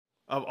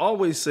I've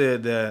always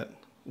said that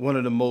one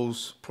of the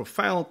most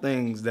profound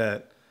things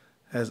that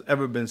has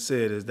ever been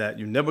said is that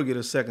you never get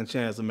a second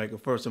chance to make a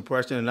first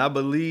impression, and I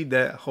believe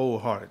that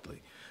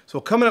wholeheartedly.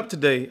 So coming up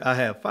today, I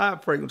have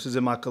 5 fragrances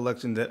in my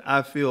collection that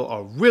I feel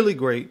are really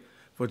great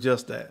for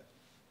just that,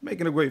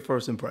 making a great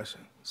first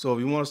impression. So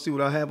if you want to see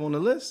what I have on the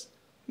list,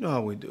 you know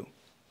how we do.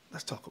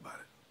 Let's talk about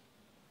it.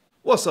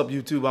 What's up,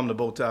 YouTube? I'm the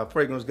Bowtie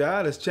Fragrance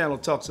Guy. This channel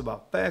talks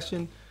about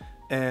fashion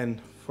and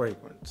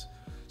fragrance.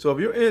 So if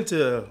you're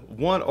into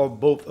one or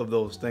both of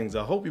those things,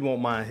 I hope you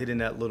won't mind hitting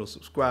that little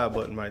subscribe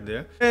button right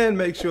there. And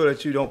make sure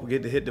that you don't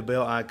forget to hit the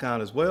bell icon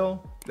as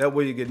well. That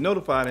way you get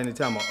notified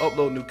anytime I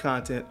upload new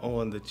content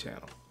on the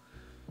channel.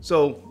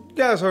 So you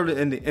guys heard it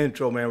in the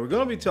intro, man. We're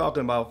going to be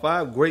talking about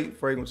 5 great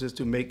fragrances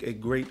to make a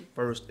great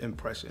first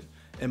impression.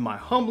 In my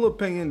humble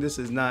opinion, this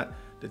is not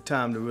the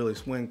time to really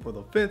swing for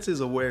the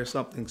fences or wear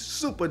something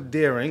super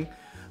daring.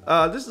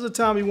 This is the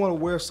time you want to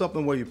wear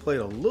something where you play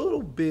it a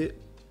little bit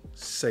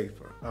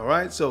safer. All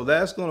right, so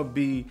that's going to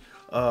be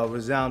a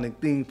resounding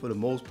theme for the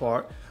most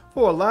part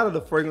for a lot of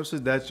the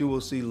fragrances that you will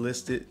see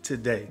listed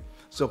today.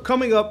 So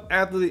coming up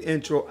after the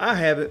intro, I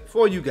have it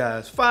for you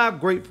guys, 5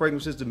 great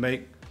fragrances to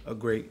make a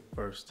great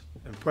first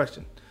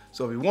impression.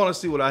 So if you want to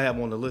see what I have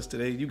on the list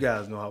today, you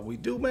guys know how we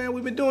do, man.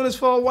 We've been doing this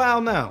for a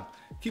while now.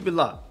 Keep it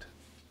locked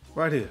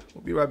right here.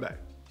 We'll be right back.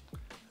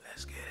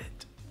 Let's get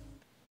it.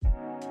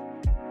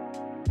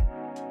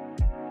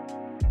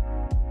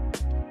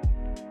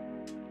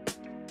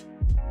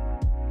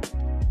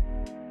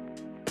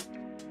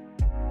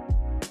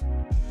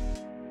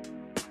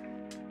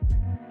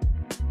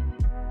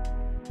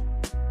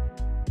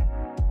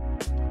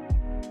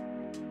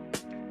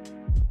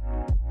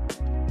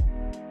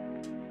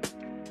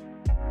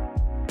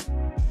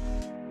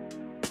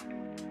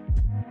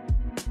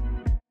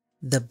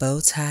 The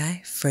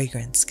Bowtie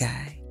Fragrance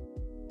Guy.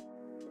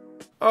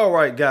 All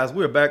right, guys,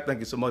 we're back. Thank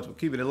you so much for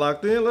keeping it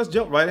locked in. Let's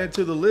jump right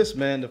into the list,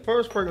 man. The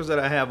first fragrance that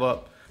I have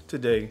up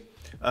today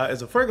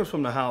is a fragrance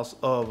from the house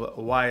of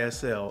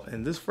YSL,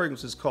 and this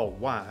fragrance is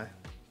called Y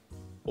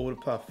Eau de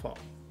Parfum.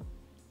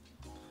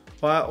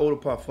 Y Eau de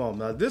Parfum.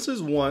 Now, this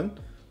is one,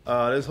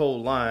 this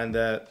whole line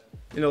that,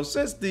 you know,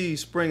 since the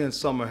spring and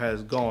summer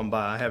has gone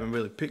by, I haven't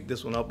really picked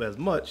this one up as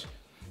much.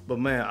 But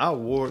man, I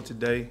wore it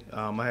today.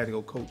 I had to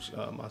go coach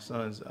my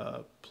son's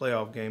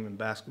playoff game in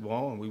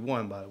basketball, and we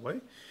won, by the way.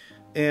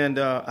 And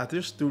I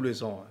just threw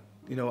this on.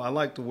 You know, I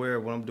like to wear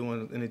when I'm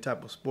doing any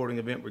type of sporting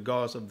event,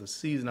 regardless of the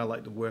season. I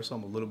like to wear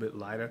something a little bit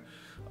lighter.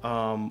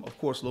 Of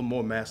course, a little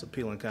more mass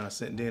appealing kind of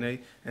scent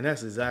DNA, and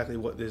that's exactly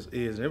what this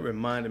is. And it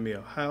reminded me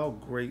of how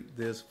great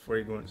this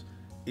fragrance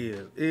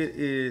is. It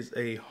is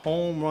a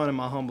home run, in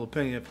my humble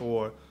opinion,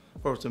 for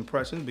first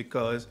impressions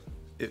because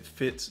it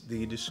fits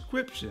the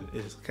description.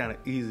 It's kind of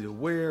easy to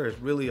wear. It's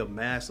really a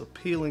mass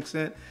appealing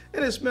scent,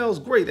 and it smells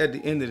great at the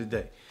end of the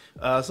day.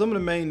 Some of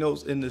the main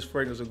notes in this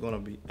fragrance are going to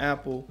be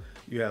apple.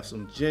 You have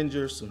some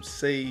ginger, some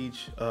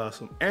sage,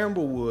 some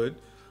amberwood,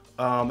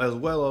 as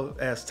well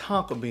as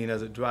tonka bean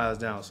as it dries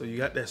down. So you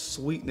got that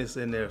sweetness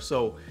in there.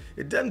 So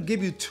it doesn't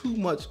give you too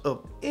much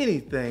of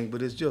anything,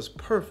 but it's just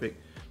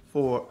perfect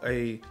for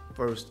a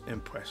first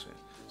impression.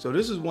 So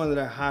this is one that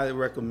I highly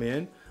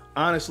recommend.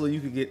 Honestly, you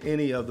could get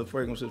any of the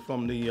fragrances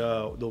from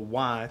the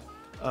Y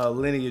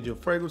lineage of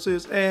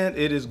fragrances, and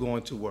it is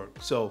going to work.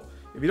 So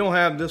if you don't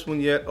have this one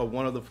yet, or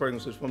one of the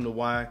fragrances from the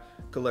Y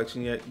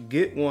collection yet,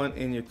 get one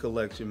in your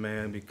collection,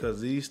 man,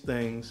 because these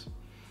things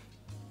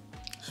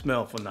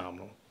smell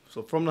phenomenal.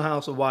 So from the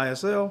house of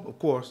YSL, of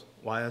course,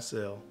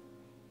 YSL,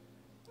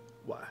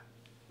 Y.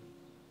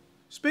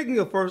 Speaking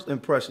of first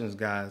impressions,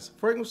 guys,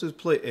 fragrances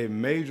play a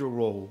major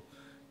role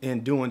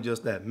in doing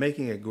just that,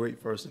 making a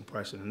great first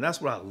impression. And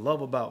that's what I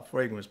love about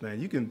fragrance, man.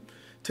 You can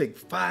take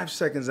 5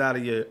 seconds out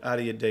of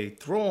your day,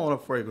 throw on a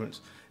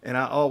fragrance, and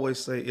I always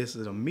say it's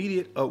an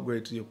immediate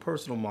upgrade to your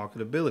personal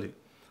marketability.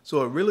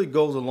 So it really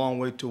goes a long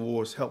way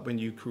towards helping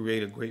you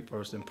create a great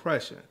first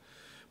impression.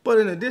 But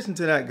in addition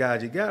to that,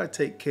 guys, you gotta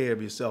take care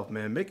of yourself,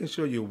 man, making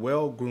sure you're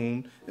well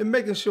groomed and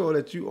making sure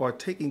that you are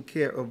taking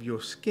care of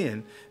your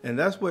skin. And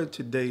that's where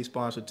today's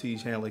sponsor,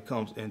 Tiege Hanley,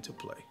 comes into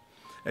play.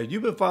 If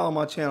you've been following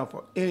my channel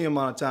for any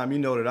amount of time, you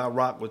know that I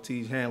rock with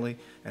Tiege Hanley,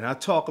 and I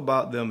talk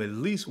about them at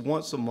least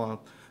once a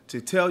month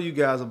to tell you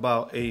guys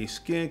about a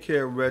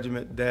skincare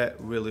regimen that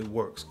really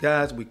works.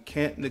 Guys, we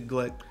can't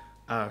neglect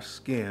our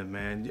skin,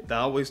 man. I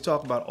always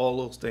talk about all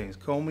those things: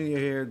 combing your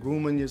hair,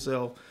 grooming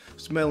yourself,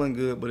 smelling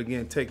good, but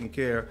again, taking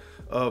care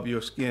of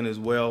your skin as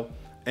well.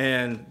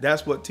 And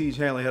that's what Tiege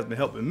Hanley has been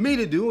helping me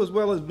to do, as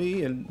well as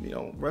me and, you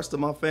know, rest of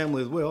my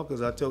family as well,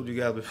 because I told you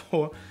guys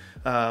before,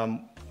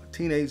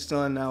 teenage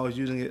son now is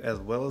using it, as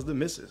well as the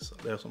missus. So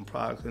there's some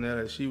products in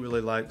there that she really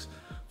likes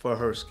for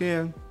her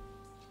skin.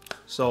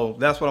 So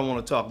that's what I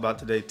want to talk about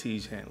today,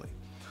 Tiege Hanley.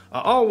 I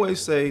always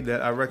say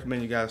that I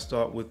recommend you guys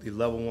start with the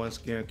level 1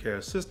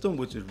 skincare system,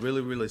 which is really,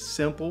 really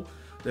simple.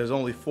 There's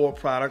only 4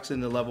 products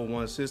in the level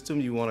 1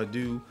 system. You want to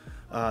do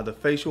the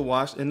facial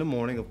wash in the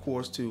morning, of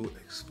course, to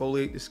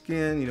exfoliate the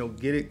skin, you know,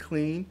 get it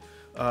clean,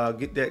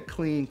 get that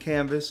clean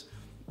canvas.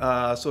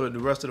 so that the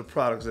rest of the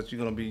products that you're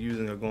going to be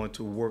using are going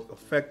to work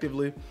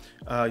effectively.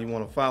 You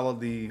want to follow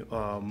the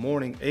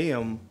morning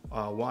AM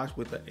wash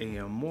with the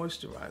AM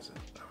moisturizer.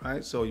 All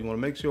right, so you want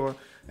to make sure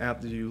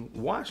after you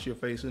wash your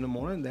face in the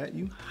morning that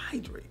you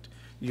hydrate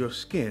your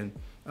skin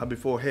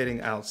before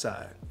heading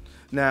outside.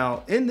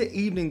 Now, in the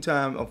evening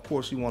time, of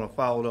course, you want to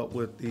follow it up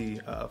with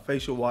the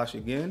facial wash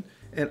again,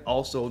 and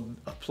also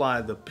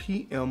apply the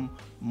PM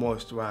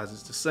moisturizer.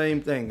 It's the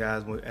same thing,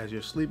 guys. As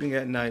you're sleeping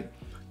at night,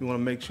 you want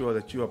to make sure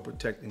that you are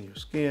protecting your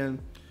skin,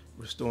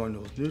 restoring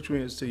those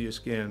nutrients to your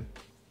skin,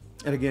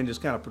 and again,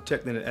 just kind of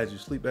protecting it as you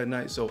sleep at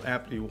night. So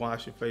after you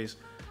wash your face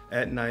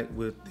at night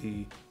with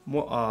the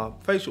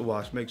facial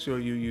wash, make sure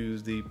you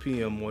use the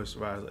PM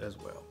moisturizer as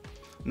well.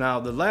 Now,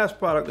 the last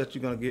product that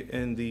you're going to get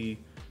in the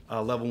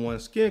level 1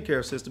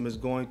 skincare system is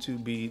going to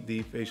be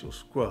the facial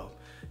scrub.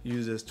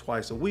 Use this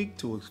twice a week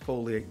to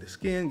exfoliate the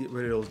skin, get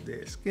rid of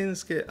those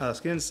dead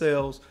skin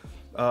cells,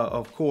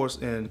 of course,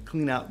 and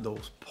clean out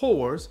those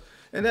pores.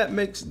 And that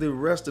makes the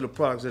rest of the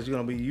products that you're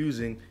going to be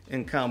using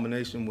in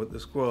combination with the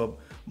scrub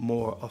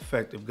more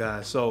effective,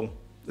 guys. So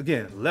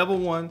again, level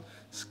 1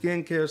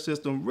 skincare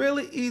system,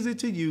 really easy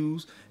to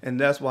use, and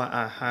that's why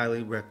I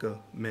highly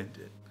recommend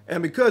it.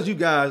 And because you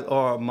guys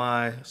are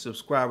my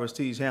subscribers,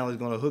 Teej Hanley is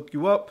going to hook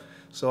you up.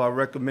 So I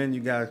recommend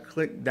you guys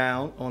click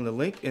down on the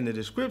link in the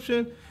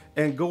description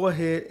and go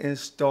ahead and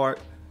start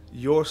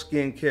your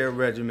skincare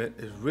regimen.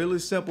 It's really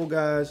simple,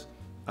 guys.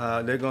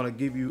 They're going to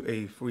give you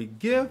a free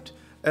gift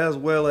as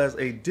well as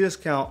a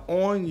discount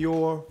on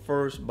your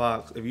first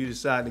box if you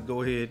decide to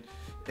go ahead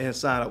and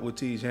sign up with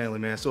Teej Hanley,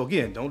 man. So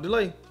again, don't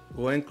delay.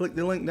 Go ahead and click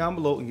the link down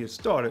below and get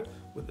started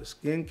with the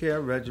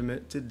skincare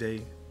regimen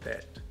today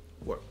that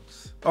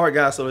works. All right,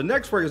 guys, so the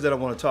next fragrance that I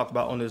want to talk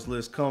about on this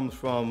list comes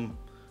from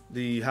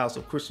the house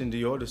of Christian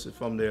Dior. This is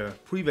from their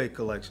Privé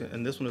collection,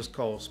 and this one is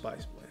called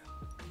Spice Blend.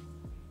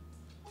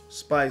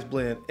 Spice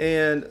Blend.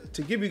 And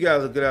to give you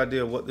guys a good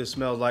idea of what this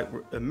smells like,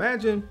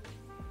 imagine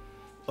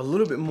a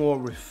little bit more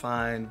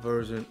refined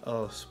version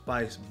of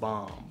Spice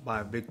Bomb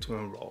by Viktor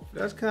and Rolf.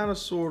 That's kind of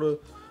sort of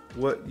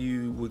what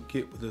you would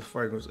get with this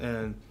fragrance,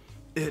 and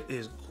it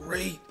is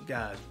great,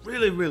 guys.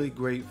 Really, really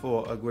great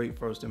for a great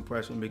first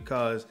impression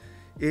because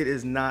it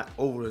is not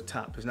over the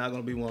top. It's not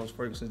going to be one of those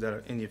fragrances that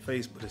are in your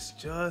face, but it's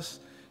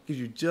just gives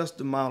you just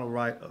the amount of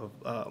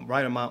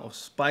right amount of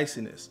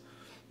spiciness,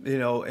 you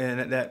know,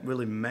 and that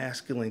really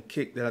masculine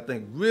kick that I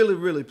think really,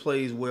 really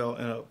plays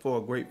well for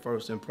a great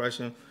first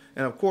impression.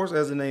 And of course,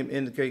 as the name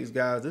indicates,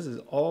 guys, this is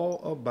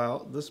all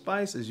about the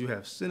spices. You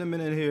have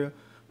cinnamon in here,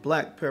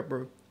 black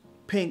pepper,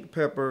 pink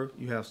pepper.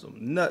 You have some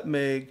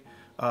nutmeg,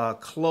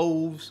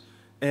 cloves,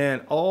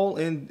 and all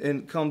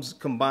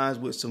combines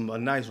with a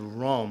nice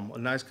rum, a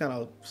nice kind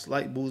of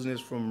slight booziness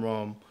from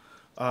rum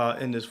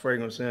in this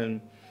fragrance.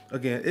 And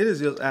again, it is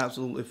just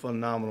absolutely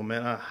phenomenal,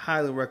 man. I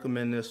highly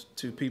recommend this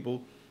to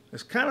people.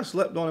 It's kind of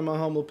slept on in my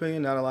humble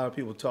opinion. Not a lot of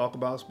people talk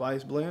about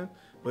Spice Blend,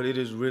 but it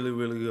is really,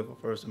 really good for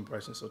first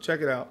impression. So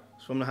check it out.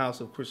 It's from the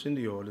house of Christian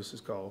Dior. This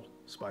is called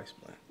Spice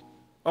Blend.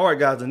 All right,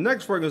 guys, the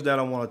next fragrance that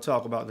I want to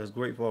talk about that's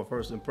great for a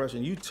first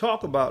impression. You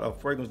talk about a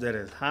fragrance that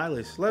is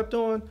highly slept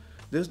on.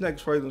 This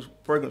next fragrance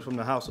from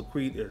the house of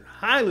Creed is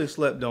highly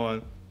slept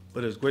on,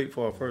 but it's great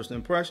for a first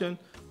impression.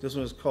 This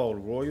one is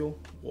called Royal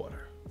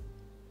Water.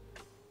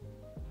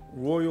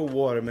 Royal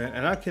Water, man.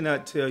 And I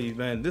cannot tell you,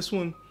 man, this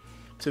one,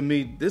 to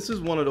me, this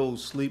is one of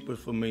those sleepers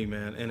for me,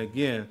 man. And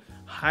again,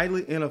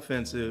 highly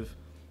inoffensive.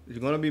 If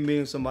you're going to be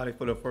meeting somebody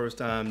for the first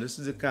time, this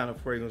is the kind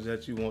of fragrance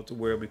that you want to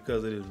wear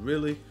because it is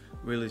really,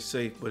 really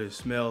safe, but it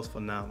smells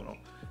phenomenal.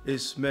 It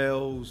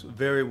smells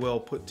very well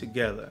put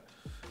together.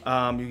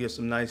 You get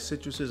some nice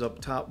citruses up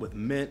top with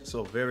mint,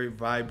 so very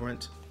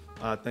vibrant.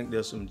 I think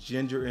there's some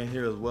ginger in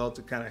here as well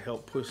to kind of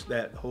help push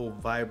that whole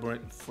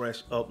vibrant,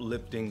 fresh,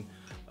 uplifting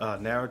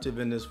narrative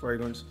in this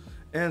fragrance.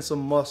 And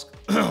some musk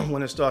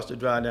when it starts to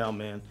dry down,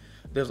 man.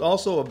 There's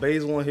also a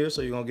basil in here,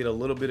 so you're gonna get a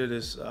little bit of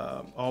this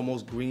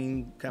almost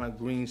green, kind of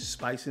green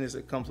spiciness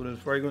that comes with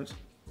this fragrance.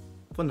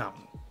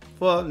 Phenomenal.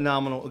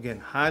 Phenomenal. Again,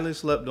 highly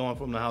slept on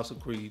from the house of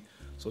Creed.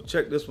 So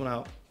check this one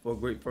out for a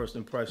great first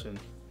impression.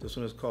 This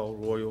one is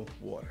called Royal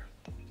Water.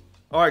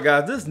 All right,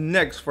 guys, this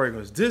next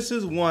fragrance, this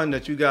is one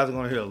that you guys are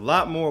gonna hear a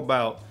lot more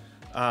about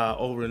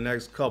over the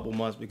next couple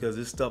months because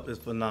this stuff is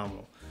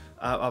phenomenal.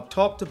 I've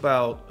talked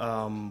about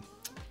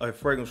a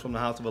fragrance from the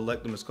house of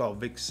Electum. It's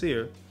called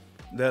Vixir.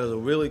 That is a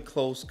really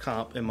close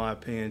comp, in my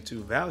opinion,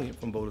 to Valiant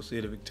from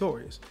Bodicea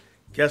Victorious.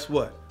 Guess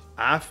what?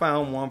 I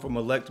found one from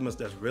Electimus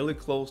that's really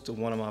close to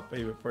one of my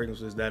favorite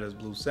fragrances, that is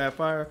Blue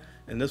Sapphire,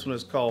 and this one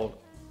is called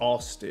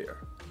Austere.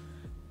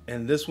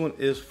 And this one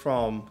is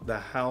from the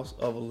house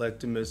of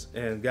Electimus.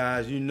 And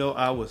guys, you know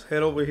I was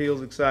head over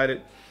heels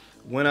excited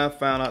when I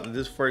found out that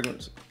this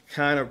fragrance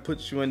kind of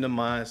puts you in the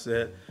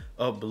mindset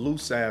of Blue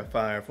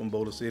Sapphire from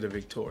Bodicea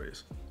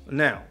Victorious.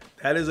 Now,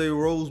 that is a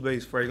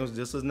rose-based fragrance.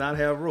 This does not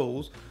have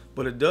rose,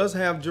 but it does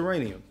have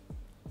geranium.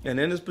 And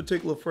in this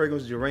particular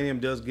fragrance, geranium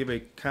does give a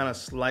kind of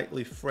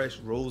slightly fresh,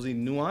 rosy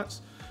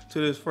nuance to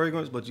this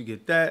fragrance, but you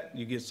get that.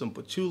 You get some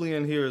patchouli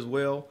in here as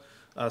well,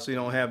 so you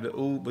don't have the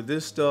oud. But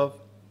this stuff,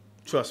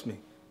 trust me,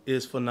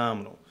 is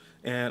phenomenal.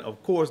 And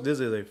of course, this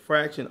is a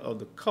fraction of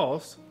the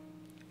cost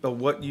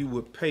of what you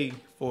would pay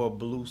for a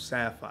blue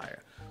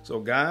sapphire. So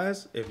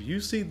guys, if you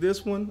see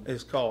this one,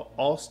 it's called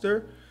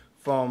Auster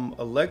from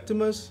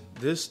Electimus.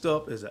 This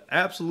stuff is an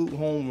absolute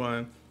home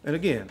run. And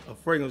again, a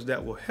fragrance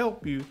that will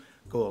help you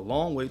go a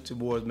long way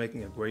towards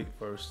making a great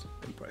first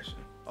impression.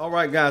 All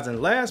right, guys,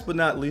 and last but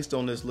not least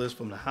on this list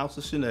from the House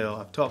of Chanel,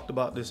 I've talked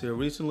about this here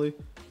recently.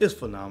 It's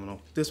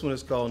phenomenal. This one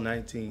is called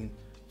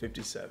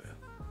 1957.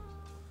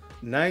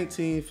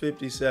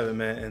 1957,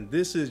 man, and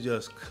this is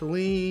just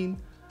clean,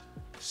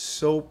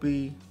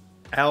 soapy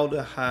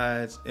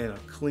aldehydes and a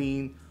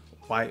clean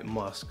white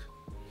musk.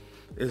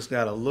 It's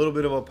got a little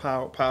bit of a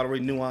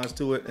powdery nuance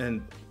to it,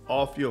 and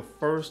off your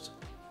first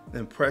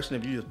impression,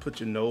 if you just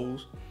put your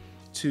nose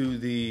to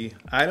the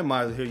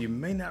atomizer here, you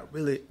may not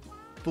really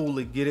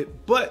fully get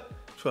it, but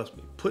trust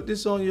me, put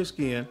this on your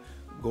skin,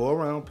 go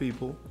around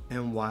people,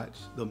 and watch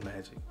the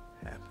magic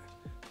happen.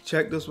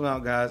 Check this one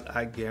out, guys.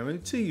 I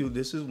guarantee you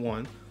this is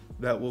one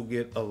that will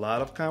get a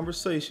lot of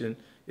conversation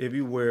if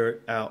you wear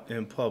it out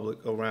in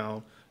public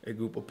around a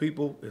group of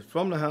people. It's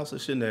from the House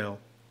of Chanel.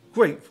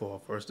 Great for a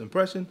first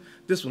impression.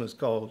 This one is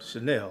called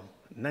Chanel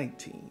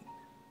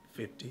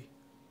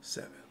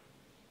 1957.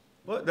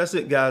 But that's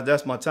it, guys.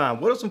 That's my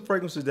time. What are some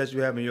fragrances that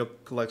you have in your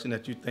collection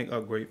that you think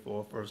are great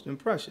for a first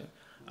impression?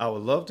 I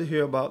would love to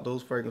hear about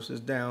those fragrances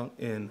down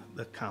in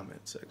the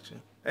comment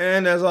section.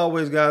 And as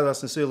always, guys, I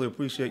sincerely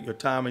appreciate your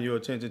time and your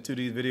attention to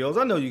these videos.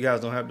 I know you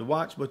guys don't have to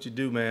watch, but you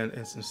do, man.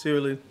 And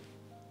sincerely,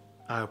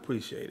 I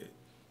appreciate it.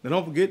 And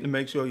don't forget to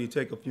make sure you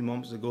take a few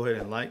moments to go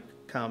ahead and like,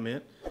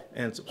 comment,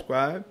 and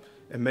subscribe.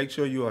 And make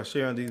sure you are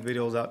sharing these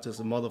videos out to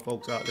some other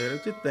folks out there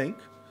that you think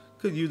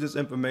could use this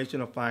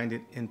information or find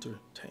it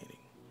entertaining.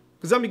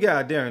 Because I'm your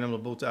guy, Darren. I'm the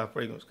Bowtie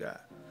Fragrance Guy.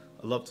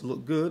 I love to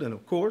look good, and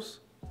of course,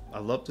 I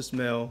love to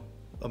smell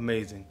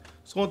amazing.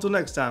 So until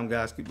next time,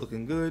 guys, keep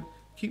looking good,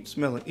 keep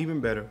smelling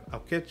even better. I'll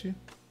catch you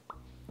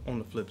on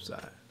the flip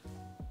side.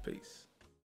 Peace.